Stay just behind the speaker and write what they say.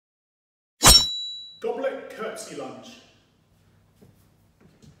Goblet curtsy lunge.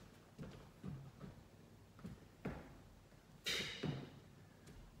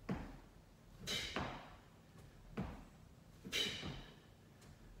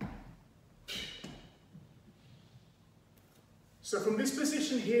 So from this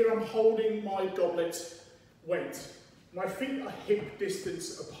position here, I'm holding my goblet weight. My feet are hip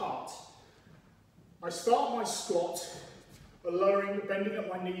distance apart. I start my squat, bending at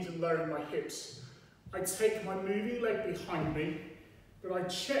my knees and lowering my hips. I take my moving leg behind me, but I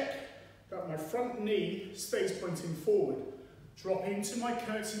check that my front knee stays pointing forward. Drop into my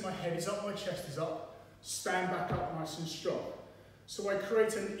curtsy, my head is up, my chest is up. Stand back up nice and strong. So I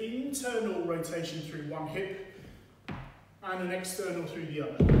create an internal rotation through one hip and an external through the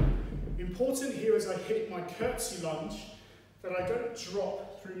other. Important here as I hit my curtsy lunge that I don't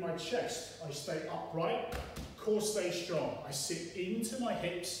drop through my chest. I stay upright, core stays strong. I sit into my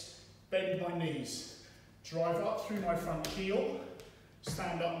hips, bend my knees, drive up through my front heel,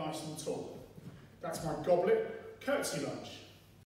 stand up nice and tall. That's my goblet curtsy lunge.